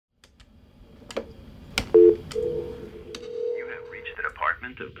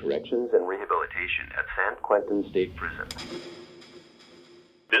of Corrections and Rehabilitation at San Quentin State Prison.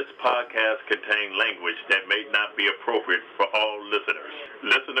 This podcast contains language that may not be appropriate for all listeners.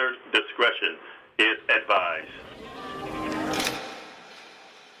 Listener discretion is advised.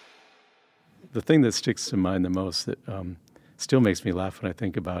 The thing that sticks to mind the most that still makes me laugh when I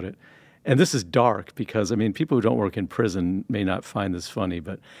think about it, and this is dark because, I mean, people who don't work in prison may not find this funny,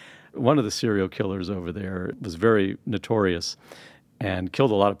 but one of the serial killers over there was very notorious and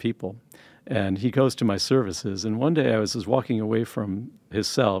killed a lot of people. And he goes to my services. And one day I was walking away from his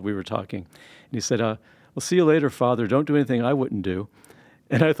cell. We were talking. And he said, well, see you later, Father. Don't do anything I wouldn't do.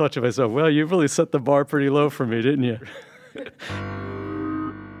 And I thought to myself, well, you really set the bar pretty low for me, didn't you?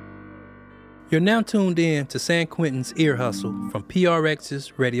 You're now tuned in to San Quentin's Ear Hustle from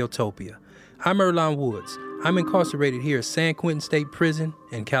PRX's Radiotopia. I'm Earlonne Woods. I'm incarcerated here at San Quentin State Prison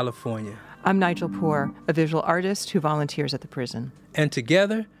in California. I'm Nigel Poor, a visual artist who volunteers at the prison. And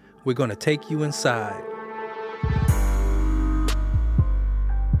together, we're going to take you inside.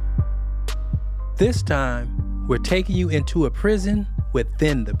 This time, we're taking you into a prison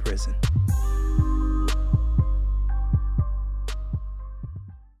within the prison.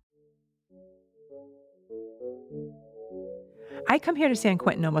 I come here to San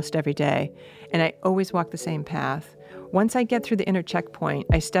Quentin almost every day, and I always walk the same path. Once I get through the inner checkpoint,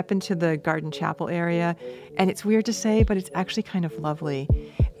 I step into the garden chapel area, and it's weird to say, but it's actually kind of lovely.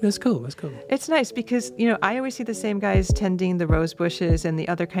 That's cool, that's cool. It's nice because, I always see the same guys tending the rose bushes and the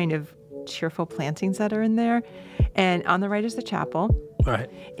other kind of cheerful plantings that are in there. And on the right is the chapel. Right.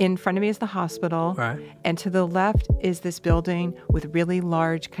 In front of me is the hospital. Right. And to the left is this building with really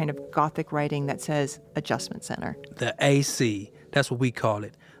large kind of Gothic writing that says Adjustment Center. The AC, that's what we call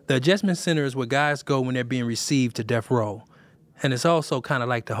it. The Adjustment Center is where guys go when they're being received to death row. And it's also kind of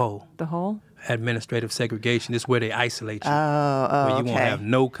like the hole. The hole? Administrative segregation. It's where they isolate you. Oh, where you won't have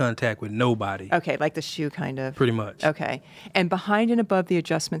no contact with nobody. Okay, like the shoe kind of. Pretty much. Okay. And behind and above the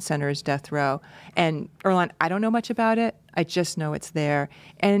Adjustment Center is death row. And Earlonne, I don't know much about it. I just know it's there.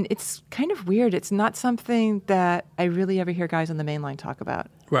 And it's kind of weird. It's not something that I really ever hear guys on the main line talk about.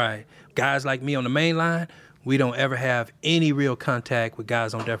 Right. Guys like me on the main line, we don't ever have any real contact with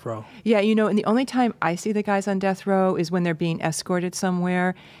guys on death row. Yeah, and the only time I see the guys on death row is when they're being escorted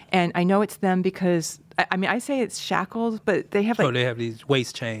somewhere. And I know it's them because, I say it's shackled, but they have they have these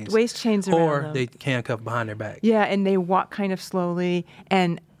waist chains. Waist chains around or them. They handcuff behind their back. Yeah, and they walk kind of slowly.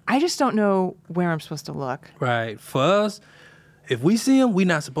 And I just don't know where I'm supposed to look. Right. For us, if we see them, we're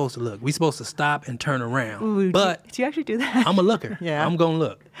not supposed to look. We're supposed to stop and turn around. Ooh, but do you actually do that? I'm a looker. Yeah. I'm going to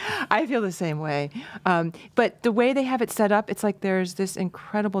look. I feel the same way. But the way they have it set up, it's like there's this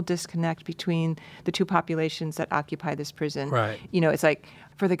incredible disconnect between the two populations that occupy this prison. Right. It's like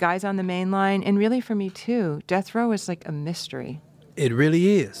for the guys on the main line, and really for me too, death row is like a mystery. It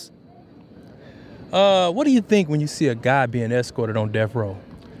really is. What do you think when you see a guy being escorted on death row?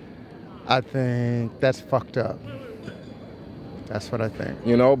 I think that's fucked up. That's what I think.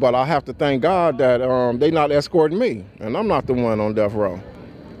 But I have to thank God that they not escorting me, and I'm not the one on death row.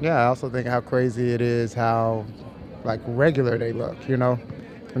 Yeah, I also think how crazy it is how, regular they look,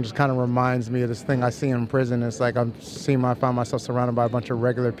 It just kind of reminds me of this thing I see in prison. It's like I find myself surrounded by a bunch of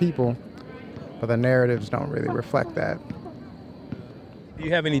regular people, but the narratives don't really reflect that. Do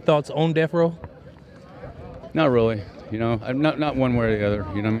you have any thoughts on death row? Not really, I'm not one way or the other,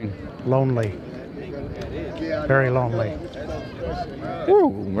 you know what I mean? Lonely. Very lonely.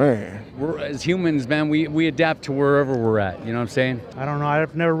 Oh, man. As humans, man, we adapt to wherever we're at, you know what I'm saying? I don't know.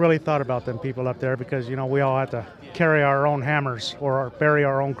 I've never really thought about them people up there because, we all have to carry our own hammers or bury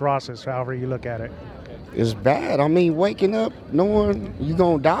our own crosses, however you look at it. It's bad. Waking up knowing you're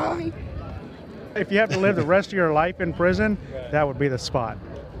going to die. If you have to live the rest of your life in prison, that would be the spot.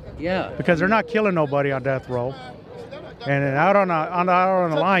 Yeah. Because they're not killing nobody on death row. And then out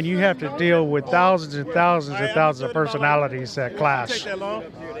on the line, you have to deal with thousands and thousands and thousands of personalities that clash.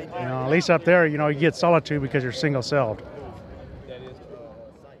 At least up there, you get solitude because you're single-celled.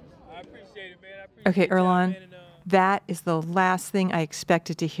 Okay, Earlonne, that is the last thing I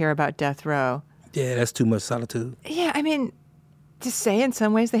expected to hear about death row. Yeah, that's too much solitude. Yeah, to say in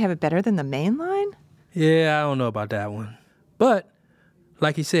some ways they have it better than the main line? Yeah, I don't know about that one. But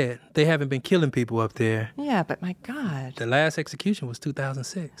like he said, they haven't been killing people up there. Yeah, but my God. The last execution was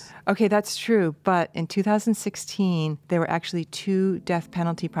 2006. Okay, that's true. But in 2016, there were actually 2 death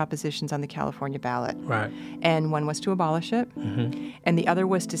penalty propositions on the California ballot. Right. And one was to abolish it, and the other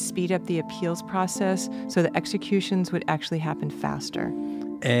was to speed up the appeals process so the executions would actually happen faster.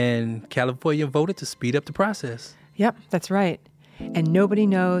 And California voted to speed up the process. Yep, that's right. And nobody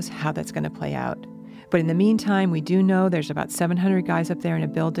knows how that's going to play out. But in the meantime, we do know there's about 700 guys up there in a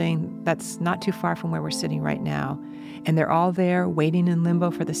building that's not too far from where we're sitting right now. And they're all there waiting in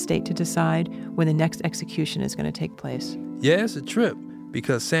limbo for the state to decide when the next execution is going to take place. Yeah, it's a trip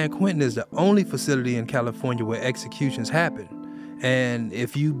because San Quentin is the only facility in California where executions happen. And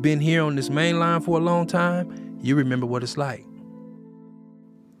if you've been here on this main line for a long time, you remember what it's like.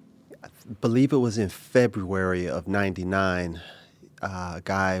 I believe it was in February of '99, a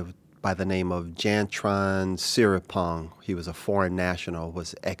guy by the name of Jantron Siripong, he was a foreign national,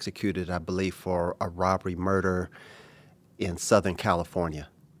 was executed, I believe, for a robbery murder in Southern California.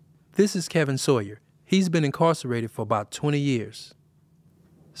 This is Kevin Sawyer. He's been incarcerated for about 20 years.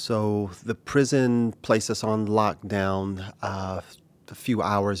 So the prison placed us on lockdown a few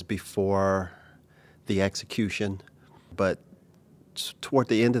hours before the execution, but toward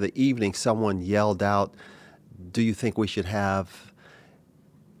the end of the evening, someone yelled out, "Do you think we should have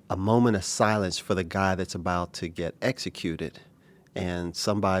a moment of silence for the guy that's about to get executed?" And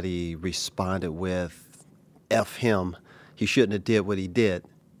somebody responded with, "F him, he shouldn't have did what he did."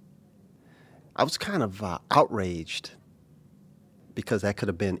 I was kind of outraged because that could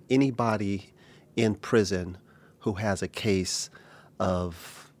have been anybody in prison who has a case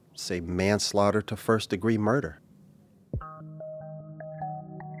of, say, manslaughter to first-degree murder.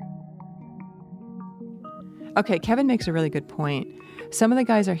 Okay, Kevin makes a really good point. Some of the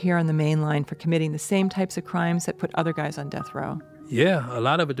guys are here on the main line for committing the same types of crimes that put other guys on death row. Yeah, a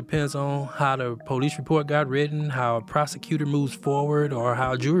lot of it depends on how the police report got written, how a prosecutor moves forward, or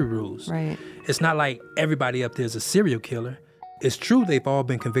how a jury rules. Right. It's not like everybody up there is a serial killer. It's true they've all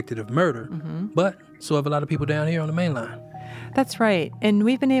been convicted of murder, but so have a lot of people down here on the main line. That's right, and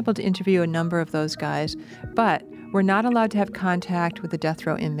we've been able to interview a number of those guys, but we're not allowed to have contact with the death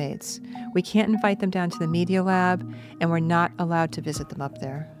row inmates. We can't invite them down to the media lab, and we're not allowed to visit them up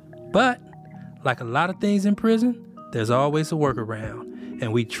there. But, like a lot of things in prison, there's always a workaround,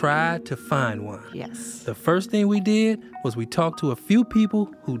 and we tried to find one. Yes. The first thing we did was we talked to a few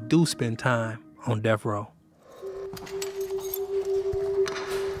people who do spend time on death row.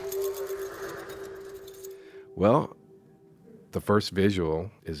 Well, the first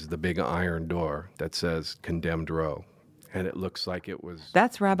visual is the big iron door that says condemned row. And it looks like it was...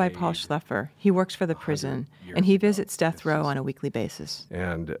 That's Rabbi Paul Shleffar. He works for the prison, and he visits death row on a weekly basis.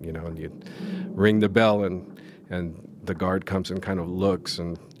 And, you ring the bell, and the guard comes and kind of looks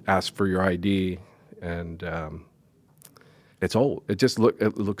and asks for your ID. And it's old.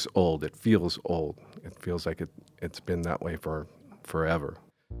 It looks old. It feels old. It feels like it's been that way for forever.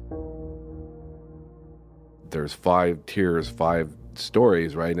 There's 5 tiers, 5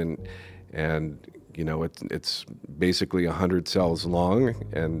 stories, right? And it's basically 100 cells long,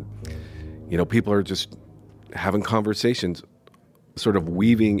 and people are just having conversations, sort of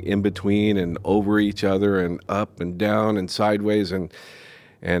weaving in between and over each other and up and down and sideways, and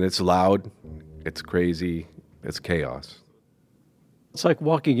it's loud, it's crazy, it's chaos. It's like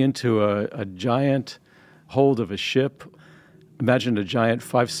walking into a giant hold of a ship. Imagine a giant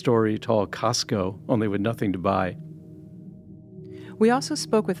 5-story tall Costco, only with nothing to buy. We also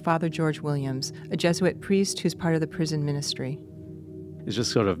spoke with Father George Williams, a Jesuit priest who's part of the prison ministry. It's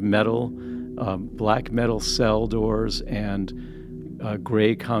just sort of metal, black metal cell doors and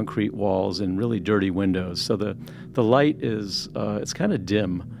gray concrete walls and really dirty windows. So the light is it's kind of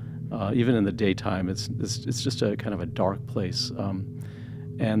dim, even in the daytime. It's just a kind of a dark place,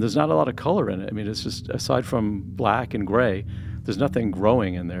 and there's not a lot of color in it. I mean, it's just, aside from black and gray, there's nothing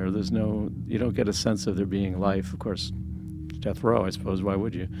growing in there. You don't get a sense of there being life. Of course, death row, I suppose. Why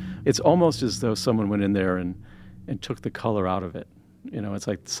would you? It's almost as though someone went in there and took the color out of it. It's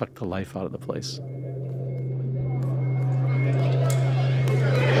like sucked the life out of the place.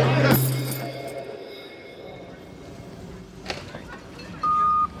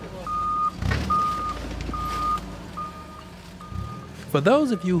 For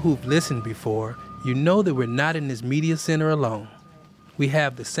those of you who've listened before, you know that we're not in this media center alone. We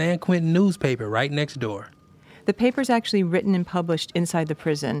have the San Quentin newspaper right next door. The paper's actually written and published inside the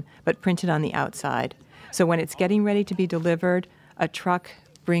prison, but printed on the outside. So when it's getting ready to be delivered, a truck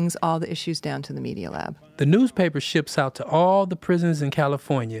brings all the issues down to the media lab. The newspaper ships out to all the prisons in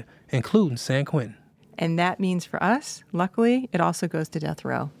California, including San Quentin. And that means for us, luckily, it also goes to death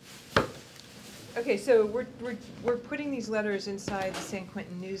row. Okay, so we're putting these letters inside the San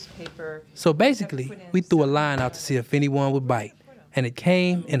Quentin newspaper. So basically, we threw a line out to see if anyone would bite, and it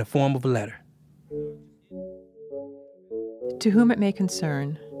came in the form of a letter. To whom it may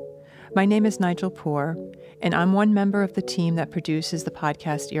concern, my name is Nigel Poor, and I'm one member of the team that produces the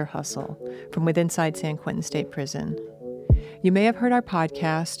podcast Ear Hustle from within San Quentin State Prison. You may have heard our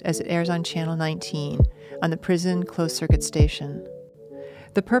podcast as it airs on Channel 19 on the prison closed-circuit station.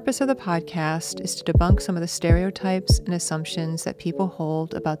 The purpose of the podcast is to debunk some of the stereotypes and assumptions that people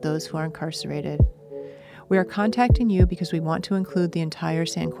hold about those who are incarcerated. We are contacting you because we want to include the entire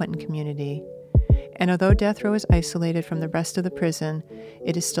San Quentin community. And although death row is isolated from the rest of the prison,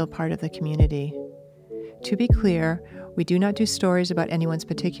 it is still part of the community. To be clear, we do not do stories about anyone's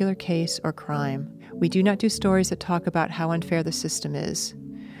particular case or crime. We do not do stories that talk about how unfair the system is.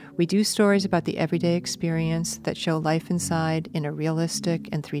 We do stories about the everyday experience that show life inside in a realistic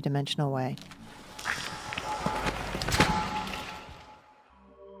and three-dimensional way.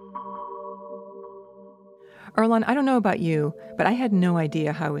 Earlonne, I don't know about you, but I had no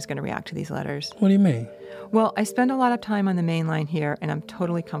idea how I was going to react to these letters. What do you mean? Well, I spend a lot of time on the main line here, and I'm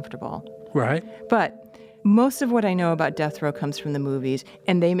totally comfortable. Right. But most of what I know about death row comes from the movies,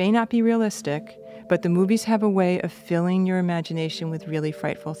 and they may not be realistic, but the movies have a way of filling your imagination with really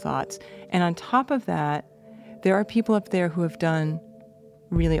frightful thoughts. And on top of that, there are people up there who have done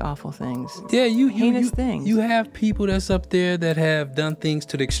really awful things. Yeah, heinous things. You have people that's up there that have done things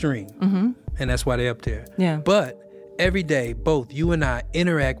to the extreme. Mm-hmm. And that's why they're up there. Yeah. But every day, both you and I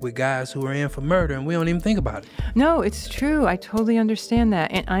interact with guys who are in for murder, and we don't even think about it. No, it's true. I totally understand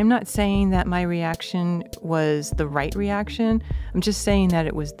that. And I'm not saying that my reaction was the right reaction. I'm just saying that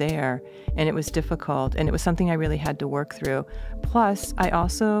it was there, and it was difficult, and it was something I really had to work through. Plus, I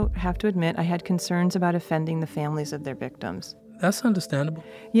also have to admit I had concerns about offending the families of their victims. That's understandable.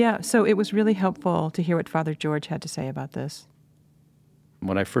 Yeah, so it was really helpful to hear what Father George had to say about this.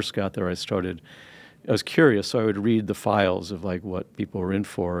 When I first got there, I was curious, so I would read the files of like what people were in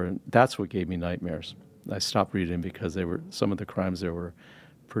for, and that's what gave me nightmares. I stopped reading because some of the crimes there were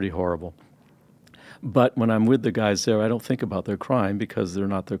pretty horrible. But when I'm with the guys there, I don't think about their crime because they're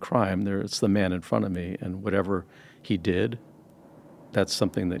not their crime. It's the man in front of me, and whatever he did, that's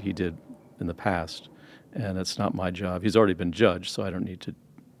something that he did in the past, and it's not my job. He's already been judged, so I don't need to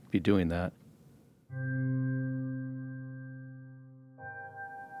be doing that.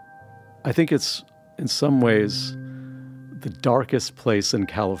 I think it's, in some ways, the darkest place in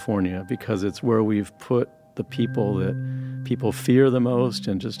California because it's where we've put the people that people fear the most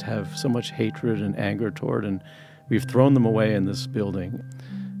and just have so much hatred and anger toward, and we've thrown them away in this building.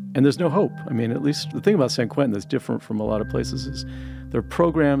 And there's no hope. I mean, at least the thing about San Quentin that's different from a lot of places is there are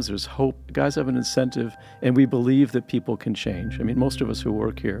programs, there's hope, guys have an incentive, and we believe that people can change. I mean, most of us who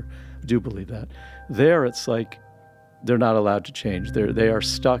work here do believe that. There, it's like they're not allowed to change. They are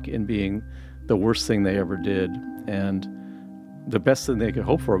stuck in being the worst thing they ever did. And the best thing they could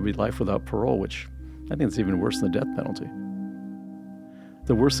hope for would be life without parole, which I think is even worse than the death penalty.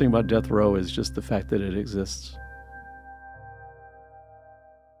 The worst thing about death row is just the fact that it exists.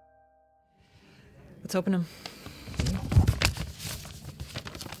 Let's open them.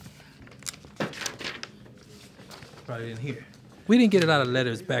 Right in here. We didn't get a lot of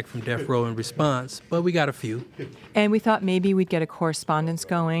letters back from death row in response, but we got a few. And we thought maybe we'd get a correspondence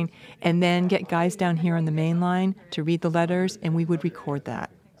going and then get guys down here on the main line to read the letters, and we would record that.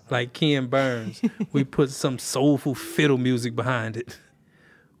 Like Ken Burns, we put some soulful fiddle music behind it.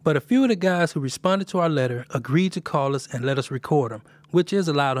 But a few of the guys who responded to our letter agreed to call us and let us record them, which is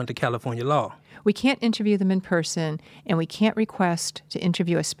allowed under California law. We can't interview them in person, and we can't request to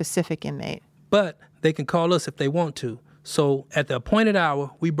interview a specific inmate. But they can call us if they want to. So at the appointed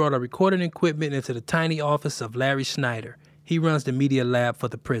hour, we brought our recording equipment into the tiny office of Larry Schneider. He runs the media lab for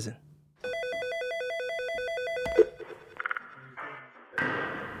the prison.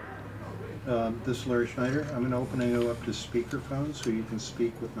 This is Larry Schneider. I'm going to open you up to speakerphone so you can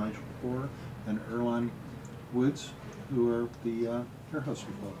speak with Nigel Kapoor and Earlonne Woods, who are the Ear Hustle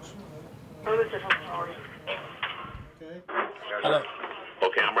folks. Okay. Hello.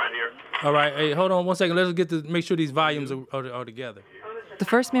 Okay, I'm right here. All right. Hey, hold on 1 second. Let's make sure these volumes are together. The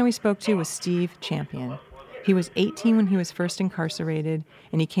first man we spoke to was Steve Champion. He was 18 when he was first incarcerated,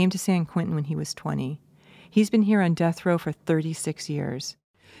 and he came to San Quentin when he was 20. He's been here on death row for 36 years.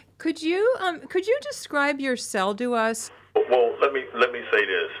 Could you describe your cell to us? Well, let me say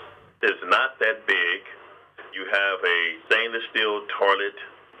this. It's not that big. You have a stainless steel toilet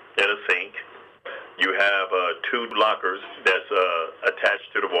and a sink. You have 2 lockers that's attached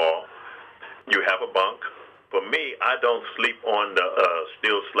to the wall. You have a bunk. For me, I don't sleep on the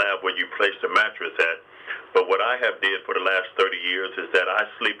steel slab where you place the mattress at. But what I have did for the last 30 years is that I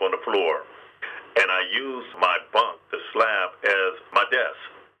sleep on the floor. And I use my bunk, the slab, as my desk.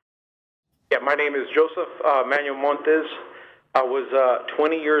 Yeah, my name is Joseph Manuel Montes. I was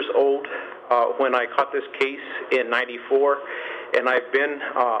 20 years old when I caught this case in '94, and I've been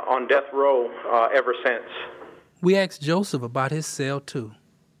on death row ever since. We asked Joseph about his cell, too.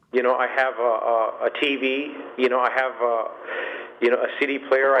 You know, I have a TV. You know, I have a CD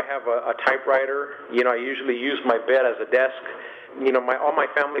player. I have a typewriter. You know, I usually use my bed as a desk. You know, all my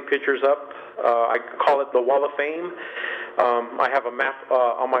family pictures up. I call it the Wall of Fame. I have a map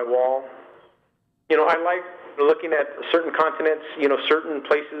on my wall. You know, I like looking at certain continents, you know, certain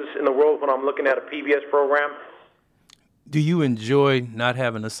places in the world when I'm looking at a PBS program. Do you enjoy not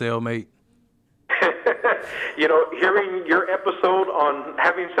having a cellmate? You know, hearing your episode on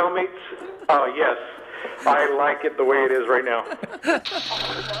having cellmates, yes, I like it the way it is right now.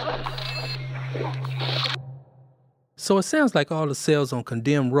 So it sounds like all the cells on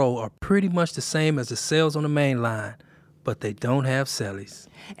Condemned Row are pretty much the same as the cells on the main line, but they don't have cellies.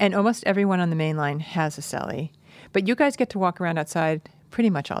 And almost everyone on the main line has a cellie. But you guys get to walk around outside pretty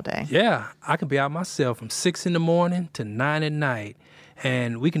much all day. Yeah, I can be out myself from 6 in the morning to 9 at night.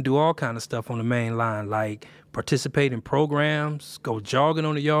 And we can do all kind of stuff on the main line, like participate in programs, go jogging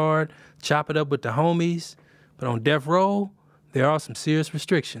on the yard, chop it up with the homies. But on death row, there are some serious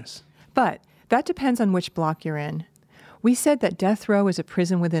restrictions. But that depends on which block you're in. We said that death row is a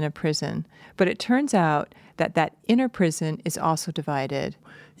prison within a prison, but it turns out that that inner prison is also divided.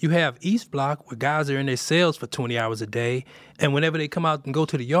 You have East Block, where guys are in their cells for 20 hours a day, and whenever they come out and go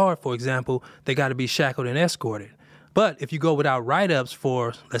to the yard, for example, they got to be shackled and escorted. But if you go without write-ups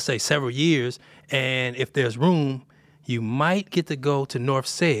for, let's say, several years, and if there's room, you might get to go to North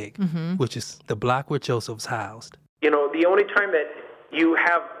Seg, which is the block where Joseph's housed. You know, the only time that you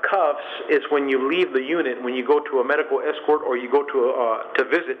have cuffs is when you leave the unit, when you go to a medical escort or you go to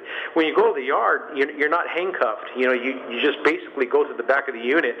visit. When you go to the yard, you're not handcuffed. You know, you just basically go to the back of the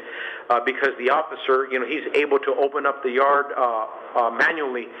unit because the officer, you know, he's able to open up the yard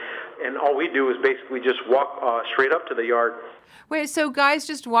manually, and all we do is basically just walk straight up to the yard. Wait, so guys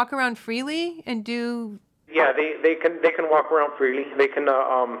just walk around freely and do... Yeah, they can walk around freely. They can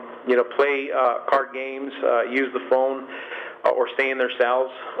you know, play card games, use the phone, or stay in their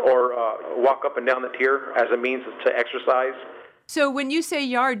cells, or walk up and down the tier as a means to exercise. So when you say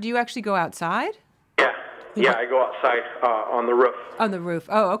yard, do you actually go outside? Yeah, I go outside on the roof. On the roof.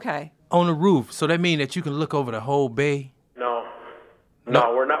 Oh, okay. On the roof. So that means that you can look over the whole bay?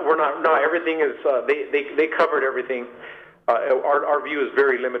 No, we're not. No, everything is. They covered everything. Our view is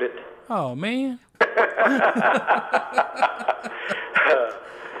very limited. Oh man.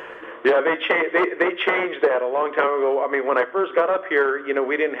 Yeah, they changed that a long time ago. I mean, when I first got up here, you know,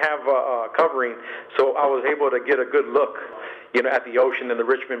 we didn't have covering, so I was able to get a good look, you know, at the ocean and the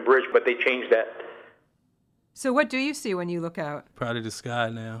Richmond Bridge, but they changed that. So what do you see when you look out? Probably the sky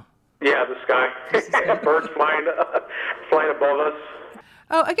now. Yeah, the sky. Birds flying above us.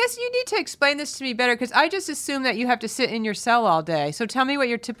 Oh, I guess you need to explain this to me better, because I just assume that you have to sit in your cell all day. So tell me what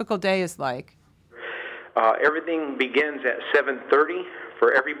your typical day is like. Everything begins at 7:30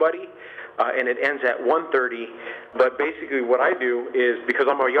 for everybody, and it ends at 1:30. But basically what I do is, because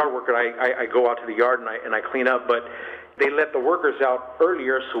I'm a yard worker, I go out to the yard and I clean up, but they let the workers out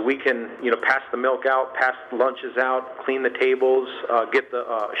earlier so we can, you know, pass the milk out, pass the lunches out, clean the tables, get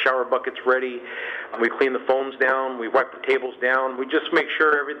the shower buckets ready. We clean the phones down, we wipe the tables down. We just make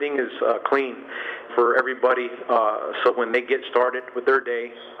sure everything is clean for everybody, so when they get started with their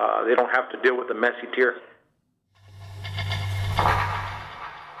day, they don't have to deal with the messy tier.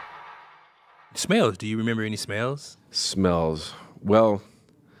 Smells. Do you remember any smells? Smells. Well,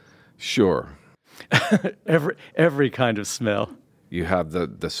 sure. every kind of smell. You have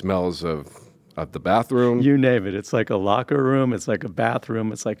the smells of the bathroom. You name it. It's like a locker room. It's like a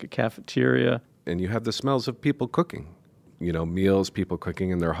bathroom. It's like a cafeteria. And you have the smells of people cooking. You know, meals, people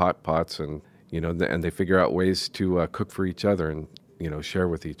cooking in their hot pots, and you know, and they figure out ways to cook for each other and, you know, share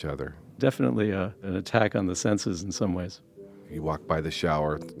with each other. Definitely an attack on the senses in some ways. You walk by the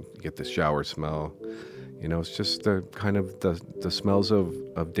shower, you get the shower smell. You know, it's just the kind of the smells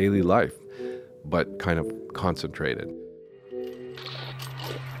of daily life, but kind of concentrated.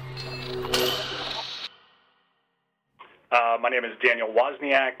 My name is Daniel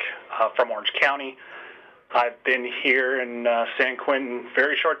Wozniak from Orange County. I've been here in San Quentin a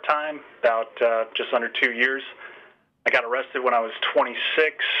very short time, about just under 2 years. I got arrested when I was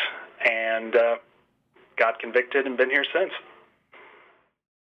 26 and got convicted and been here since.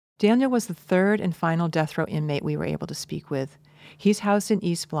 Daniel was the third and final death row inmate we were able to speak with. He's housed in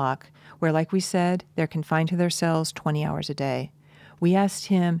East Block, where, like we said, they're confined to their cells 20 hours a day. We asked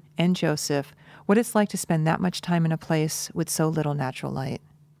him and Joseph what it's like to spend that much time in a place with so little natural light.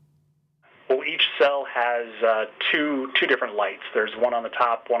 Well, each cell has two different lights. There's one on the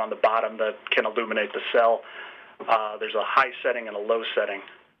top, one on the bottom that can illuminate the cell. There's a high setting and a low setting.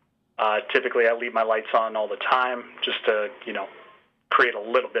 Typically, I leave my lights on all the time just to, create a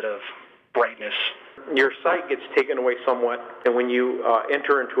little bit of brightness. Your sight gets taken away somewhat, and when you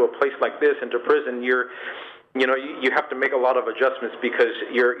enter into a place like this, into prison, you have to make a lot of adjustments because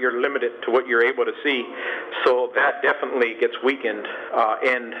you're limited to what you're able to see. So that definitely gets weakened,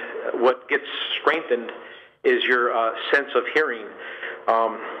 and what gets strengthened is your sense of hearing.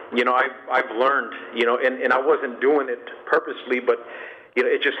 I've learned, and I wasn't doing it purposely, but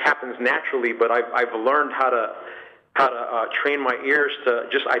it just happens naturally. But I've learned how to train my ears to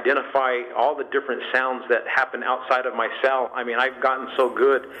just identify all the different sounds that happen outside of my cell. I mean, I've gotten so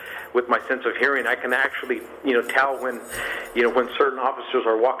good with my sense of hearing, I can actually, tell when certain officers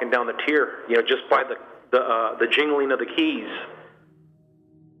are walking down the tier, just by the jingling of the keys.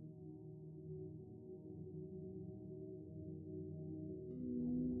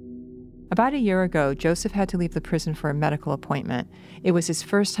 About a year ago, Joseph had to leave the prison for a medical appointment. It was his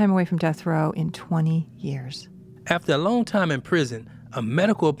first time away from death row in 20 years. After a long time in prison, a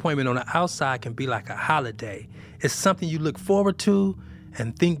medical appointment on the outside can be like a holiday. It's something you look forward to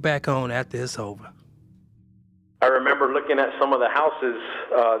and think back on after it's over. I remember looking at some of the houses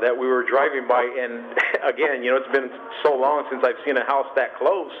that we were driving by, and again, it's been so long since I've seen a house that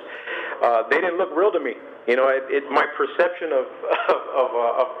close. They didn't look real to me. My perception of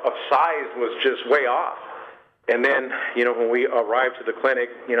size was just way off. And then, when we arrived to the clinic,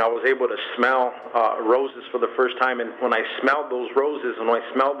 I was able to smell roses for the first time. And when I smelled those roses and when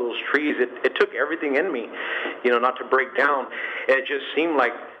I smelled those trees, it took everything in me, not to break down. And it just seemed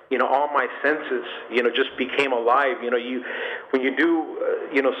like, all my senses, just became alive. When you do,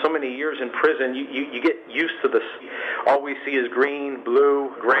 so many years in prison, you get used to this. All we see is green,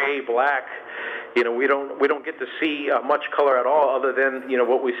 blue, gray, black. We don't get to see much color at all, other than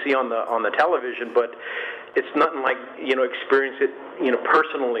what we see on the television. But it's nothing like experience it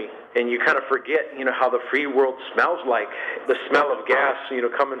personally, and you kind of forget how the free world smells like. The smell of gas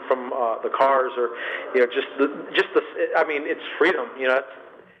coming from the cars, or it's freedom.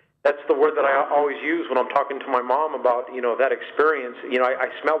 That's the word that I always use when I'm talking to my mom about that experience. I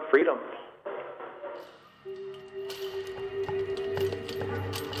smelled freedom.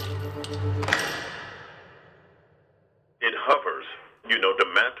 It hovers. The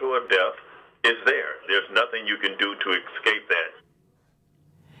mantle of death is there. There's nothing you can do to escape that.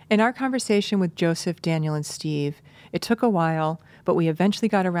 In our conversation with Joseph, Daniel, and Steve, it took a while, but we eventually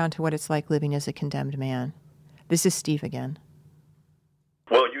got around to what it's like living as a condemned man. This is Steve again.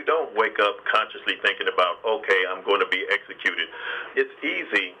 Well, you don't wake up consciously thinking about, okay, I'm going to be executed. It's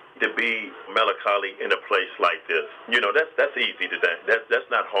easy to be melancholy in a place like this. That's easy to do. That's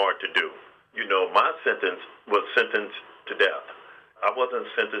not hard to do. My sentence was sentenced to death. I wasn't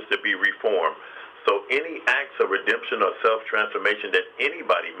sentenced to be reformed. So any acts of redemption or self-transformation that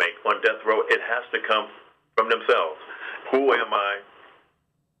anybody makes on death row, it has to come from themselves. Who am I?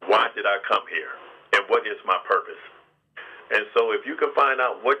 Why did I come here? And what is my purpose? And so if you can find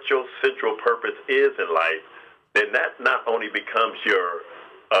out what your central purpose is in life, then that not only becomes your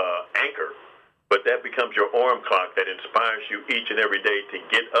anchor, but that becomes your alarm clock that inspires you each and every day to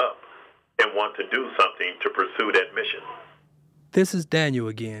get up and want to do something to pursue that mission. This is Daniel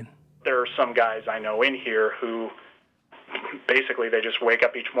again. There are some guys I know in here who basically they just wake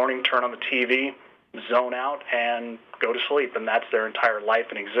up each morning, turn on the TV, zone out, and go to sleep, and that's their entire life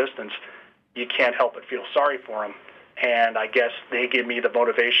and existence. You can't help but feel sorry for them, and I guess they give me the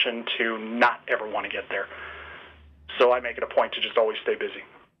motivation to not ever want to get there. So I make it a point to just always stay busy.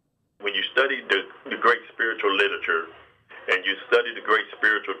 When you study the great spiritual literature, and you study the great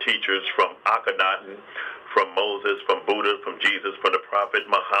spiritual teachers from Akhenaten, from Moses, from Buddha, from Jesus, from the Prophet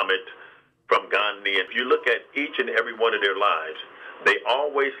Muhammad, from Gandhi, and if you look at each and every one of their lives, they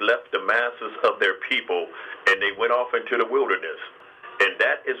always left the masses of their people and they went off into the wilderness. And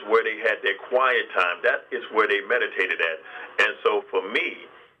that is where they had their quiet time. That is where they meditated at. And so for me,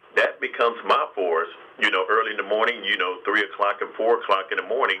 that becomes my force, early in the morning, 3 o'clock and 4 o'clock in the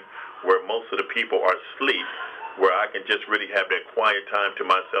morning, where most of the people are asleep, where I can just really have that quiet time to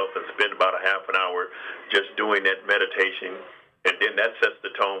myself and spend about a half an hour just doing that meditation. And then that sets the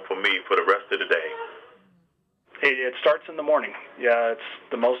tone for me for the rest of the day. It starts in the morning. Yeah, it's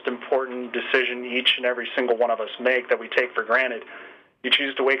the most important decision each and every single one of us make that we take for granted. You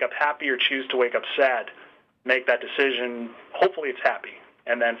choose to wake up happy or choose to wake up sad. Make that decision. Hopefully it's happy.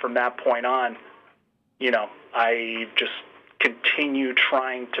 And then from that point on, I just continue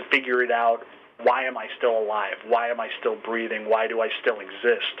trying to figure it out. Why am I still alive? Why am I still breathing? Why do I still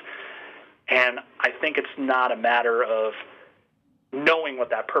exist? And I think it's not a matter of knowing what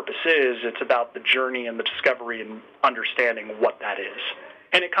that purpose is. It's about the journey and the discovery and understanding what that is.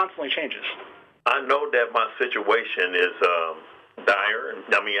 And it constantly changes. I know that my situation is dire.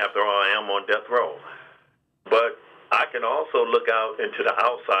 I mean, after all, I am on death row. But I can also look out into the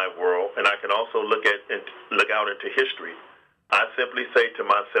outside world, and I can also look out into history. I simply say to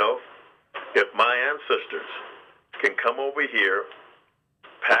myself, if my ancestors can come over here,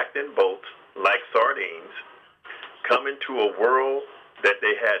 packed in boats like sardines, come into a world that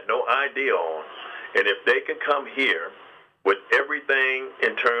they had no idea on, and if they can come here with everything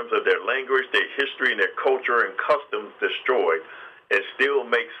in terms of their language, their history, and their culture and customs destroyed, and still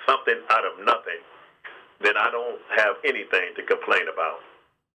make something out of nothing, then I don't have anything to complain about.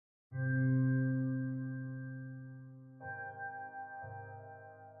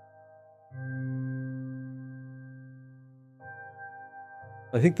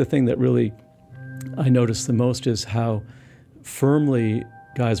 I think the thing that really I noticed the most is how firmly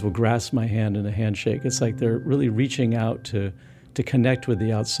guys will grasp my hand in a handshake. It's like they're really reaching out to connect with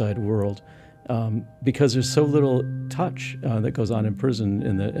the outside world, because there's so little touch that goes on in prison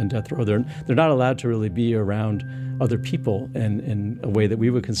in death row. They're not allowed to really be around other people in a way that we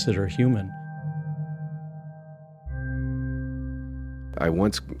would consider human. I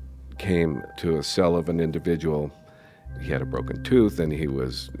once came to a cell of an individual. He had a broken tooth, and he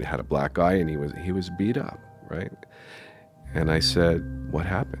had a black eye, and he was beat up, right? And I said, "What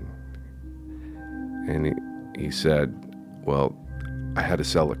happened?" And he said, "Well, I had a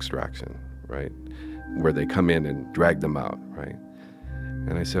cell extraction, right, where they come in and drag them out, right?"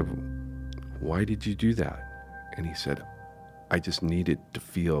 And I said, "Why did you do that?" And he said, "I just needed to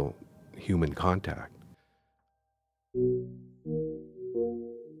feel human contact."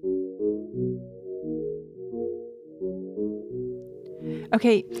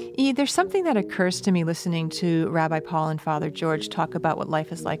 Okay, E, there's something that occurs to me listening to Rabbi Paul and Father George talk about what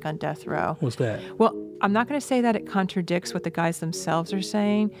life is like on death row. What's that? Well, I'm not going to say that it contradicts what the guys themselves are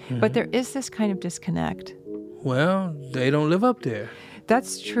saying, but there is this kind of disconnect. Well, they don't live up there.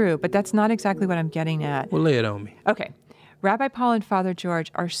 That's true, but that's not exactly what I'm getting at. Well, lay it on me. Okay. Rabbi Paul and Father George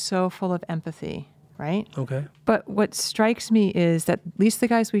are so full of empathy, right? Okay. But what strikes me is that at least the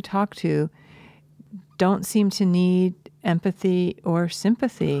guys we talk to don't seem to need empathy or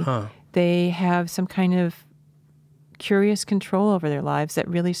sympathy. Huh. They have some kind of curious control over their lives that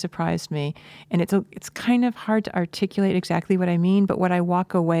really surprised me. And it's kind of hard to articulate exactly what I mean, but what I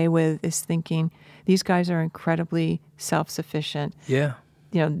walk away with is thinking these guys are incredibly self-sufficient. Yeah.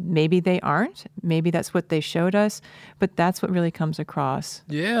 You know, maybe they aren't. Maybe that's what they showed us, but that's what really comes across.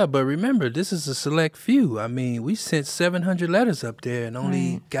 Yeah, but remember, this is a select few. I mean, we sent 700 letters up there and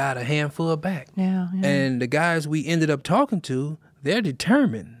only got a handful back. Yeah. And the guys we ended up talking to, they're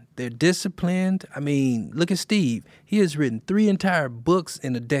determined. They're disciplined. I mean, look at Steve. He has written 3 entire books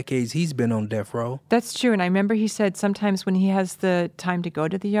in the decades he's been on death row. That's true. And I remember he said sometimes when he has the time to go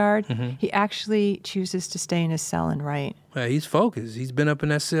to the yard, he actually chooses to stay in his cell and write. Well, he's focused. He's been up in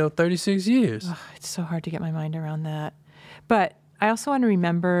that cell 36 years. Oh, it's so hard to get my mind around that. But I also want to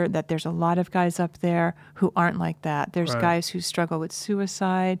remember that there's a lot of guys up there who aren't like that. There's guys who struggle with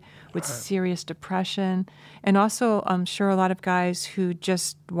suicide, with serious depression, and also I'm sure a lot of guys who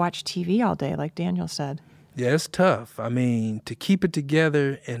just watch TV all day, like Daniel said. Yeah, it's tough. I mean, to keep it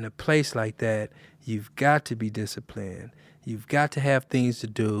together in a place like that, you've got to be disciplined. You've got to have things to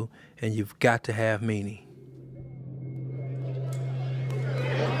do, and you've got to have meaning.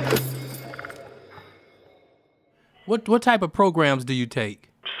 What type of programs do you take?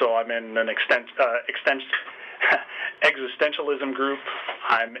 So I'm in an existentialism group.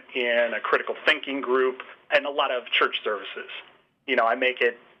 I'm in a critical thinking group and a lot of church services. You know, I make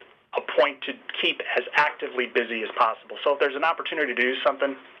it a point to keep as actively busy as possible. So if there's an opportunity to do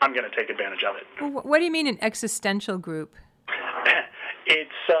something, I'm going to take advantage of it. Well, what do you mean an existential group?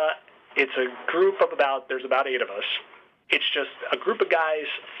 It's a group of there's about 8 of us. It's just a group of guys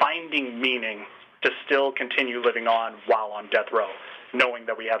finding meaning to still continue living on while on death row, knowing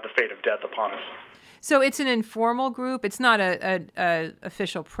that we have the fate of death upon us. So it's an informal group? It's not a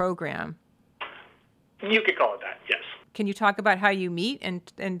official program? You could call it that, yes. Can you talk about how you meet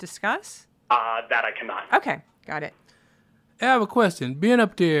and discuss? That I cannot. Okay, got it. I have a question. Being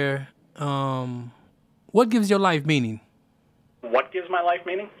up there, what gives your life meaning? What gives my life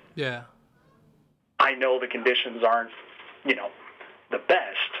meaning? Yeah. I know the conditions aren't, the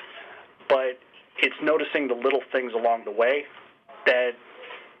best, but it's noticing the little things along the way that,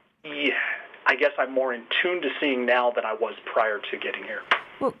 I guess I'm more in tune to seeing now than I was prior to getting here.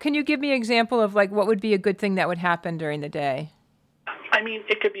 Well, can you give me an example of, what would be a good thing that would happen during the day? I mean,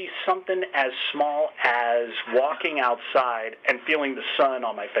 it could be something as small as walking outside and feeling the sun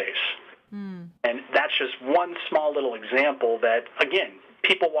on my face. And that's just one small little example that, again,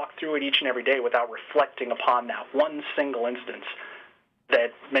 people walk through it each and every day without reflecting upon that one single instance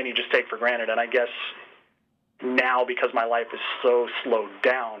that many just take for granted. And I guess now, because my life is so slowed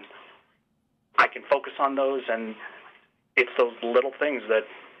down, I can focus on those, and it's those little things that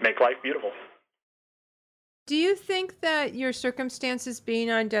make life beautiful. Do you think that your circumstances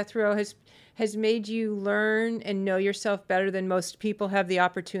being on death row has made you learn and know yourself better than most people have the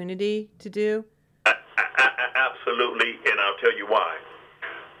opportunity to do? Absolutely, and I'll tell you why.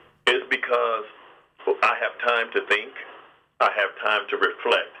 It's because I have time to think. I have time to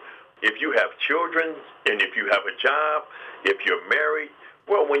reflect. If you have children and if you have a job, if you're married,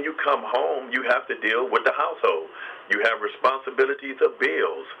 well, when you come home, you have to deal with the household. You have responsibilities of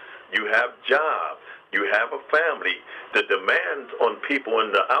bills. You have jobs. You have a family. The demands on people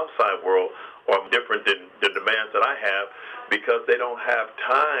in the outside world are different than the demands that I have because they don't have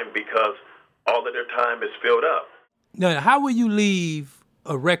time because all of their time is filled up. Now, how will you leave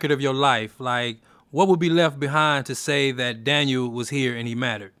a record of your life? Like, what would be left behind to say that Daniel was here and he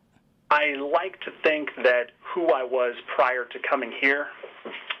mattered? I like to think that who I was prior to coming here,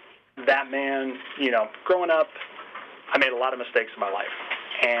 that man, you know, growing up, I made a lot of mistakes in my life.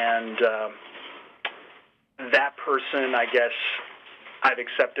 And that person, I guess, I've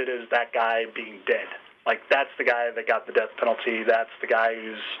accepted as that guy being dead. Like, that's the guy that got the death penalty. That's the guy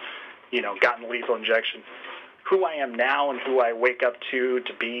who's, you know, gotten lethal injection. Who I am now and who I wake up to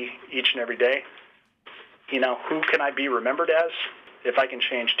be each and every day, you know, who can I be remembered as? If I can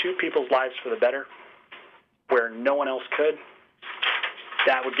change two people's lives for the better where no one else could,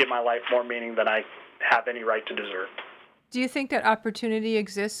 that would give my life more meaning than I have any right to deserve. Do you think that opportunity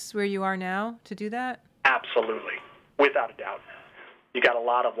exists where you are now to do that? Absolutely, without a doubt. You got a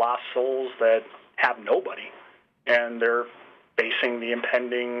lot of lost souls that have nobody, and they're facing the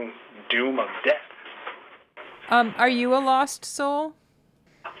impending doom of death. Are you a lost soul?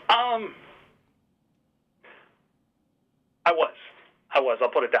 I was. I'll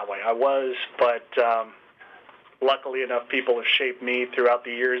put it that way. I was, but luckily enough, people have shaped me throughout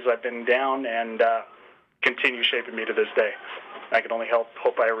the years I've been down and continue shaping me to this day. I can only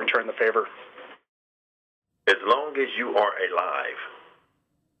hope I return the favor. As long as you are alive,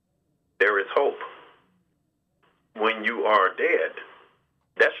 there is hope. When you are dead,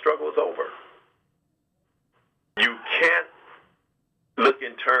 that struggle is over. You can't look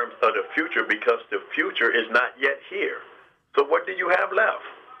in terms of the future because the future is not yet here. So what do you have left?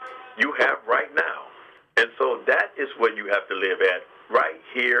 You have right now. And so that is what you have to live at, right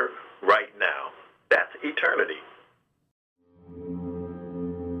here, right now. That's eternity.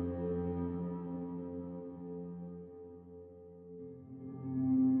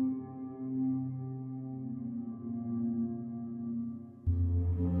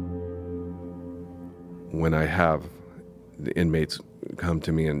 When I have the inmates come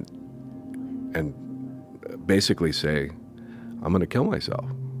to me and basically say, I'm going to kill myself,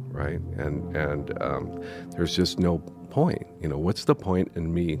 right? And there's just no point. You know, what's the point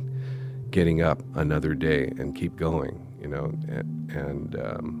in me getting up another day and keep going? You know, and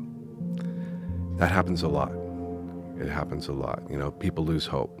that happens a lot. It happens a lot. You know, people lose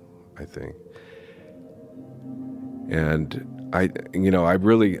hope, I think. And I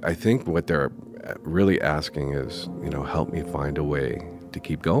think what they're really asking is, you know, help me find a way to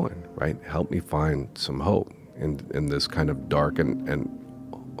keep going, right? Help me find some hope in this kind of dark and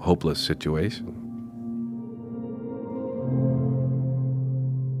hopeless situation.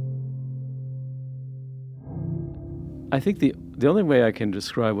 I think the only way I can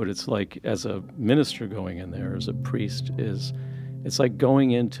describe what it's like as a minister going in there, as a priest, is it's like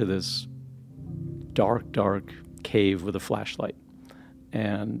going into this dark cave with a flashlight.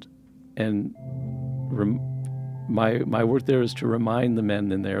 And my work there is to remind the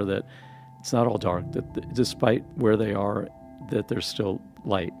men in there that it's not all dark, that despite where they are, that there's still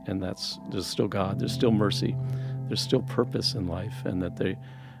light, and there's still God, there's still mercy, there's still purpose in life, and that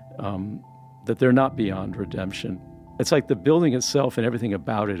they're not beyond redemption. It's like the building itself and everything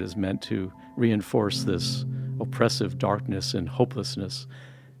about it is meant to reinforce this oppressive darkness and hopelessness.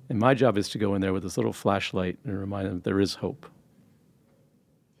 And my job is to go in there with this little flashlight and remind them that there is hope.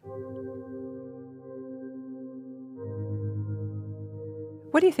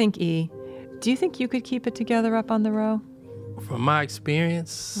 What do you think, E? Do you think you could keep it together up on the row? From my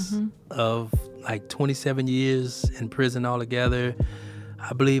experience of like 27 years in prison altogether,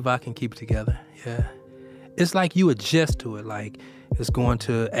 I believe I can keep it together, yeah. It's like you adjust to it, like it's going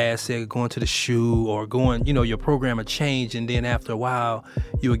to ASEC, going to the SHU, or going, you know, your program will change, and then after a while,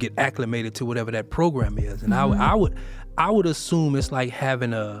 you would get acclimated to whatever that program is. And I would assume it's like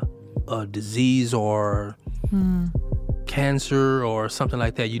having a disease or cancer or something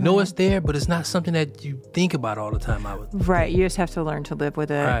like that. You know it's there, but it's not something that you think about all the time. Right. You just have to learn to live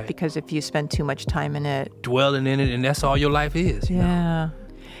with it, Right. because if you spend too much time in it, dwelling in it, and that's all your life is. you know? yeah.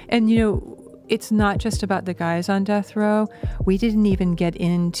 And it's not just about the guys on death row. We didn't even get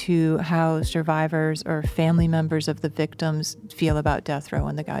into how survivors or family members of the victims feel about death row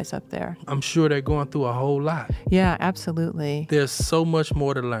and the guys up there. I'm sure they're going through a whole lot. Yeah, absolutely. There's so much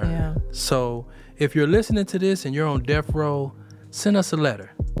more to learn. Yeah. So if you're listening to this and you're on death row, send us a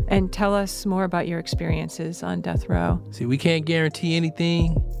letter. And tell us more about your experiences on death row. See, we can't guarantee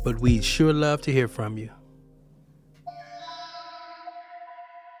anything, but we'd sure love to hear from you.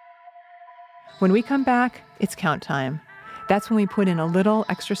 When we come back, it's count time. That's when we put in a little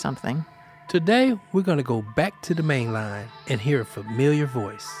extra something. Today, we're going to go back to the main line and hear a familiar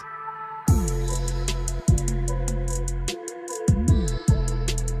voice.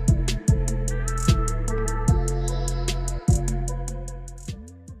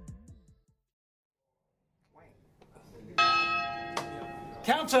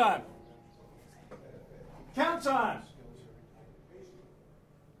 Count time! Count time!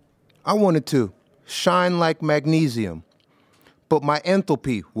 I wanted to shine like magnesium, but my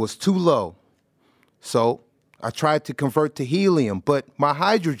enthalpy was too low. So I tried to convert to helium, but my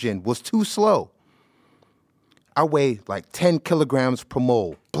hydrogen was too slow. I weigh like 10 kilograms per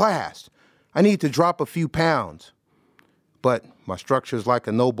mole. Blast! I need to drop a few pounds. But my structure is like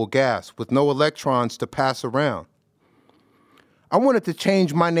a noble gas with no electrons to pass around. I wanted to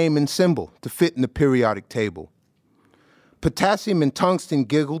change my name and symbol to fit in the periodic table. Potassium and tungsten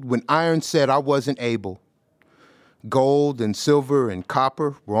giggled when iron said I wasn't able. Gold and silver and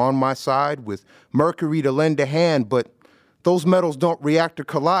copper were on my side with mercury to lend a hand, but those metals don't react or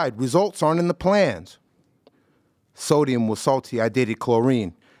collide. Results aren't in the plans. Sodium was salty, I dated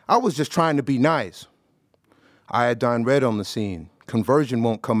chlorine. I was just trying to be nice. Iodine red on the scene. Conversion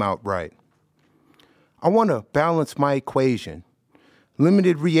won't come out right. I want to balance my equation.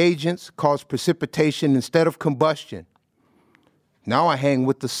 Limited reagents cause precipitation instead of combustion. Now I hang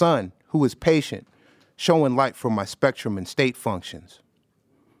with the sun, who is patient, showing light from my spectrum and state functions.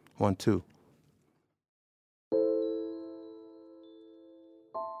 1, 2.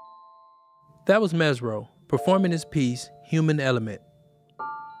 That was Mesro performing his piece, Human Element.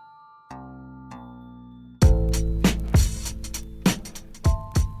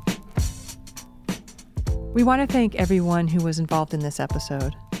 We want to thank everyone who was involved in this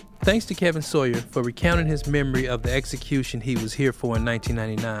episode. Thanks to Kevin Sawyer for recounting his memory of the execution he was here for in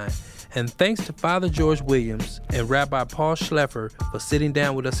 1999. And thanks to Father George Williams and Rabbi Paul Shleffar for sitting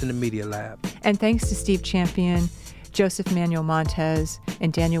down with us in the Media Lab. And thanks to Steve Champion, Joseph Manuel Montes,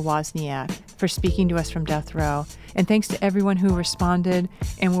 and Daniel Wozniak for speaking to us from death row. And thanks to everyone who responded,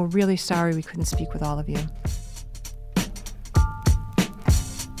 and we're really sorry we couldn't speak with all of you.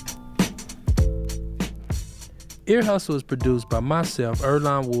 Ear Hustle is produced by myself,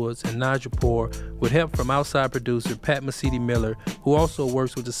 Earlonne Woods, and Nigel Poor, with help from outside producer Pat Mesiti-Miller, who also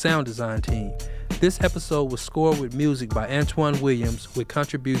works with the sound design team. This episode was scored with music by Antoine Williams, with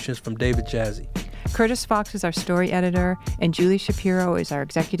contributions from David Jazzy. Curtis Fox is our story editor, and Julie Shapiro is our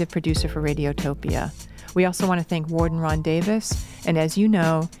executive producer for Radiotopia. We also want to thank Warden Ron Davis, and as you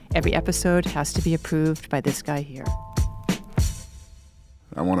know, every episode has to be approved by this guy here.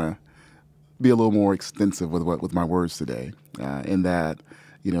 I want to be a little more extensive with my words today, in that,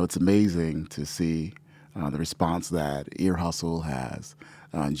 it's amazing to see the response that Ear Hustle has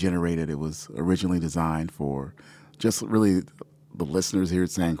generated. It was originally designed for just really the listeners here at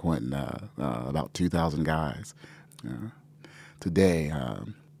San Quentin, about 2,000 guys. Today,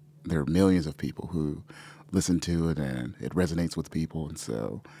 there are millions of people who listen to it, and it resonates with people. And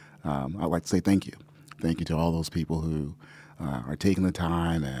so I'd like to say thank you. Thank you to all those people who are taking the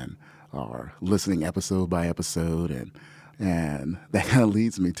time and are listening episode by episode. And that kind of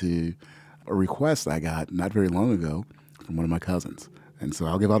leads me to a request I got not very long ago from one of my cousins. And so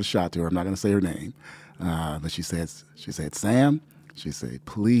I'll give out a shot to her. I'm not going to say her name. But she said, Sam, she said,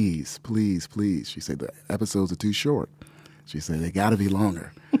 please, please, please. She said, the episodes are too short. She said, they got to be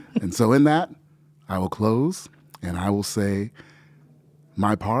longer. And so in that, I will close and I will say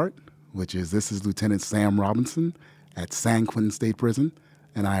my part, which is this is Lieutenant Sam Robinson at San Quentin State Prison,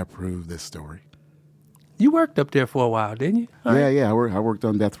 and I approve this story. You worked up there for a while, didn't you? Yeah. I worked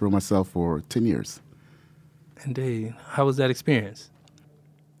on death row myself for 10 years. Indeed. How was that experience?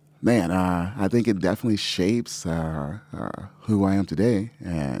 Man, I think it definitely shapes who I am today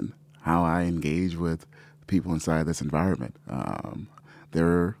and how I engage with people inside this environment. There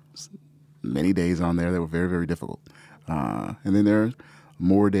were many days on there that were very, very difficult. And then there are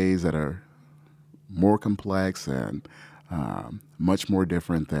more days that are more complex and much more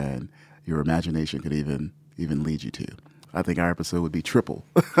different than your imagination could even lead you to. I think our episode would be triple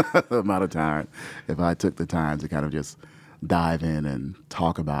the amount of time if I took the time to kind of just dive in and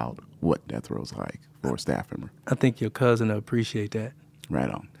talk about what death row's like for a staff member. I think your cousin will appreciate that. Right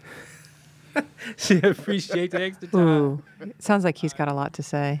on. She appreciate the extra time. Ooh, it sounds like he's got a lot to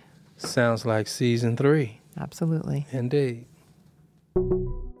say. Sounds like season 3. Absolutely. Indeed.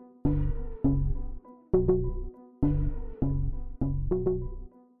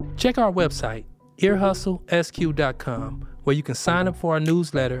 Check our website, earhustlesq.com, where you can sign up for our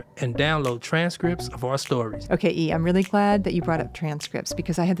newsletter and download transcripts of our stories. Okay, E, I'm really glad that you brought up transcripts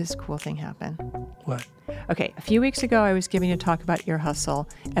because I had this cool thing happen. What? Okay, a few weeks ago, I was giving a talk about Ear Hustle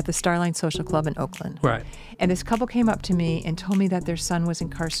at the Starline Social Club in Oakland. Right. And this couple came up to me and told me that their son was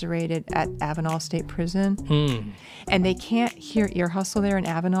incarcerated at Avenal State Prison. And they can't hear Ear Hustle there in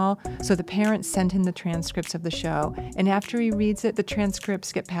Avenal, so the parents send him the transcripts of the show. And after he reads it, the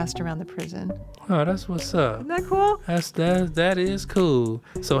transcripts get passed around the prison. Oh, that's what's up. Isn't that cool? That is cool.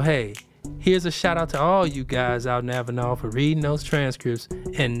 So, hey, here's a shout out to all you guys out in Avenal for reading those transcripts.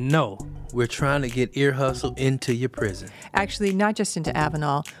 And no, we're trying to get Ear Hustle into your prison. Actually, not just into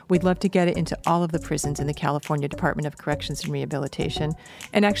Avenal. We'd love to get it into all of the prisons in the California Department of Corrections and Rehabilitation.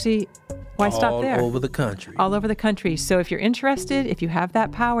 And actually, why stop there? All over the country. All over the country. So if you're interested, if you have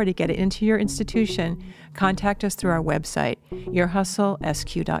that power to get it into your institution, contact us through our website,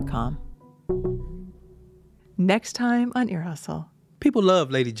 earhustlesq.com. Next time on Ear Hustle. People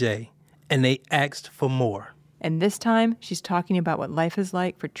love Lady J, and they asked for more. And this time, she's talking about what life is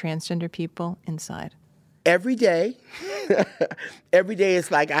like for transgender people inside. Every day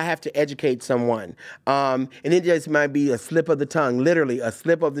it's like I have to educate someone. And it just might be a slip of the tongue, literally a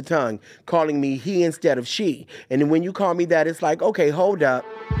slip of the tongue, calling me he instead of she. And when you call me that, it's like, okay, hold up.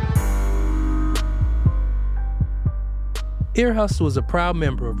 Ear Hustle is a proud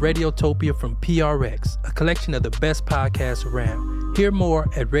member of Radiotopia from PRX, a collection of the best podcasts around. Hear more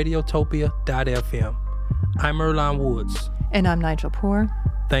at radiotopia.fm. I'm Earlonne Woods. And I'm Nigel Poor.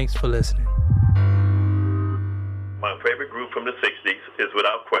 Thanks for listening. My favorite group from the 60s is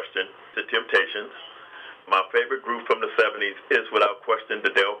without question the Temptations. My favorite group from the 70s is without question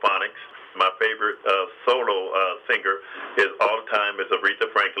the Delphonics. My favorite solo singer is all the time is Aretha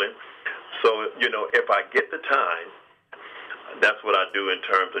Franklin. So, if I get the time, that's what I do in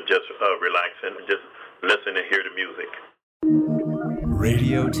terms of just relaxing and just listen and hear the music.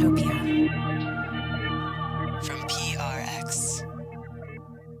 Radiotopia from PRX.